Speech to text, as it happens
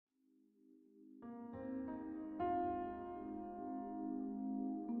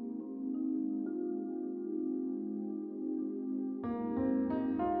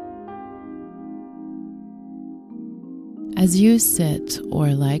As you sit or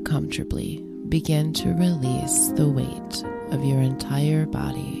lie comfortably, begin to release the weight of your entire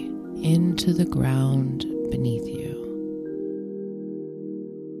body into the ground beneath you.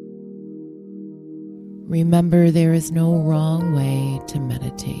 Remember, there is no wrong way to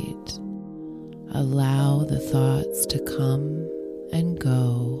meditate. Allow the thoughts to come and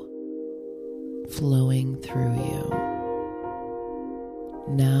go, flowing through you.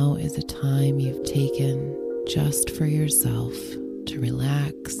 Now is a time you've taken just for yourself to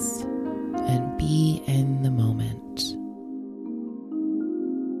relax and be in the moment.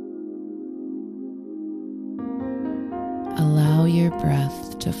 Allow your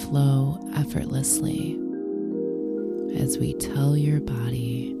breath to flow effortlessly as we tell your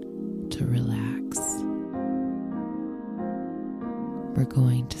body to relax. We're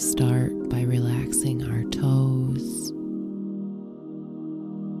going to start by relaxing our toes,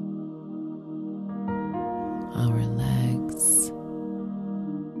 our legs.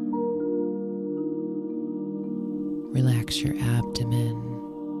 Relax your abdomen,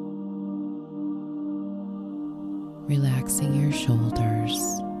 relaxing your shoulders,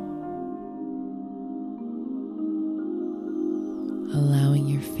 allowing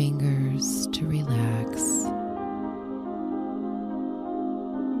your fingers to relax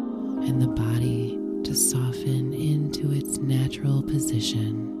and the body to soften into its natural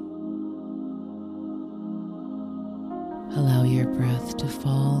position. Allow your breath to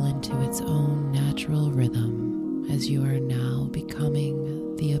fall into its own natural rhythm as you are now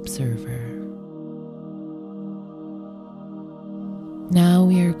becoming the observer. Now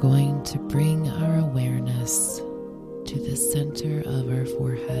we are going to bring our awareness to the center of our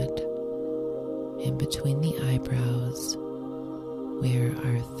forehead, in between the eyebrows, where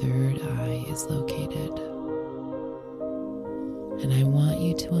our third eye is located. And I want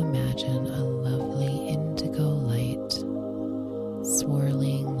you to imagine a lovely indigo light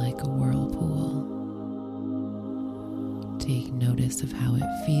swirling like a whirlpool. Take notice of how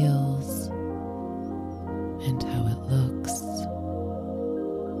it feels and how it looks.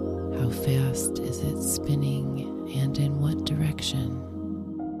 How fast is it spinning and in what direction?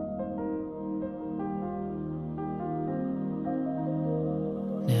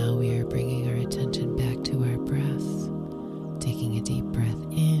 Now we are bringing our attention back to our breath, taking a deep breath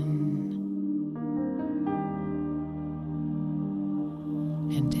in.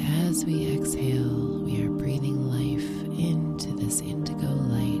 And as we exhale, we are breathing life into this indigo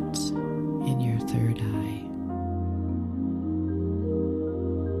light in your third eye.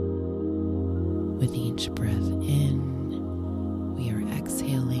 With each breath in, we are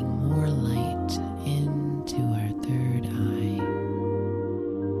exhaling more light into our third eye.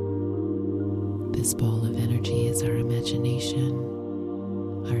 This ball of energy is our imagination,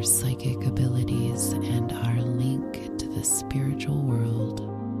 our psychic abilities, and our link to the spiritual world.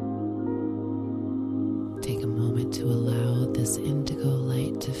 Take a moment to allow this indigo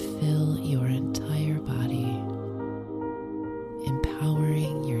light to fill your entire body,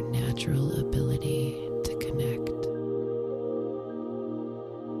 empowering your natural ability to connect.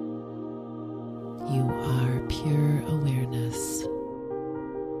 You are pure awareness.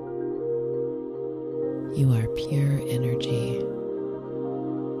 You are pure energy.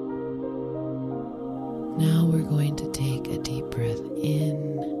 Now we're going to take a deep breath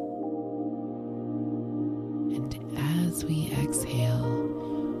in, and as we exhale,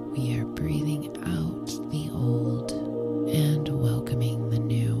 we are breathing out the old and welcoming the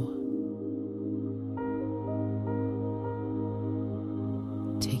new.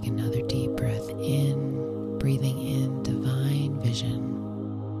 Take another deep breath in, breathing in divine vision.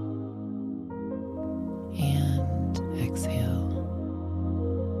 And exhale.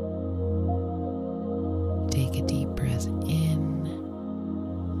 Take a deep breath in,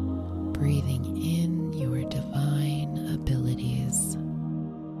 breathing in your divine abilities.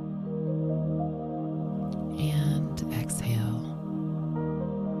 And exhale.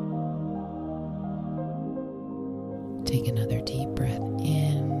 Take another deep breath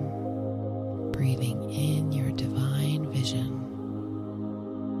in, breathing in your divine vision.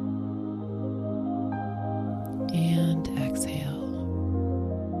 And exhale.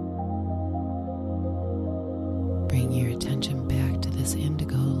 Bring your attention back to this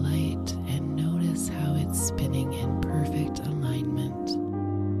indigo light and notice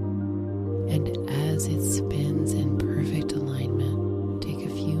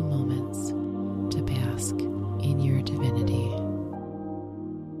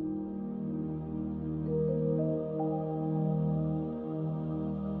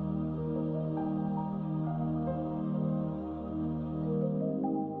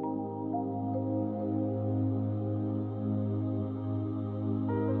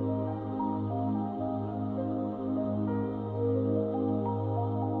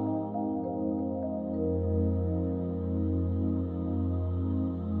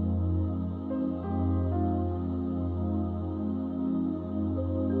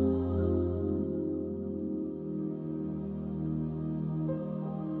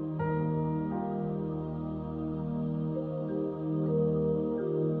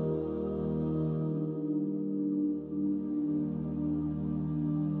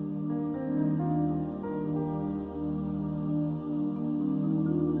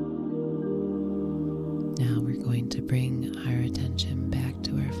to bring our attention back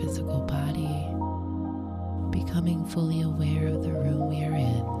to our physical body, becoming fully aware of the room we are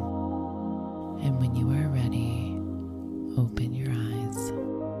in. And when you are ready, open your eyes.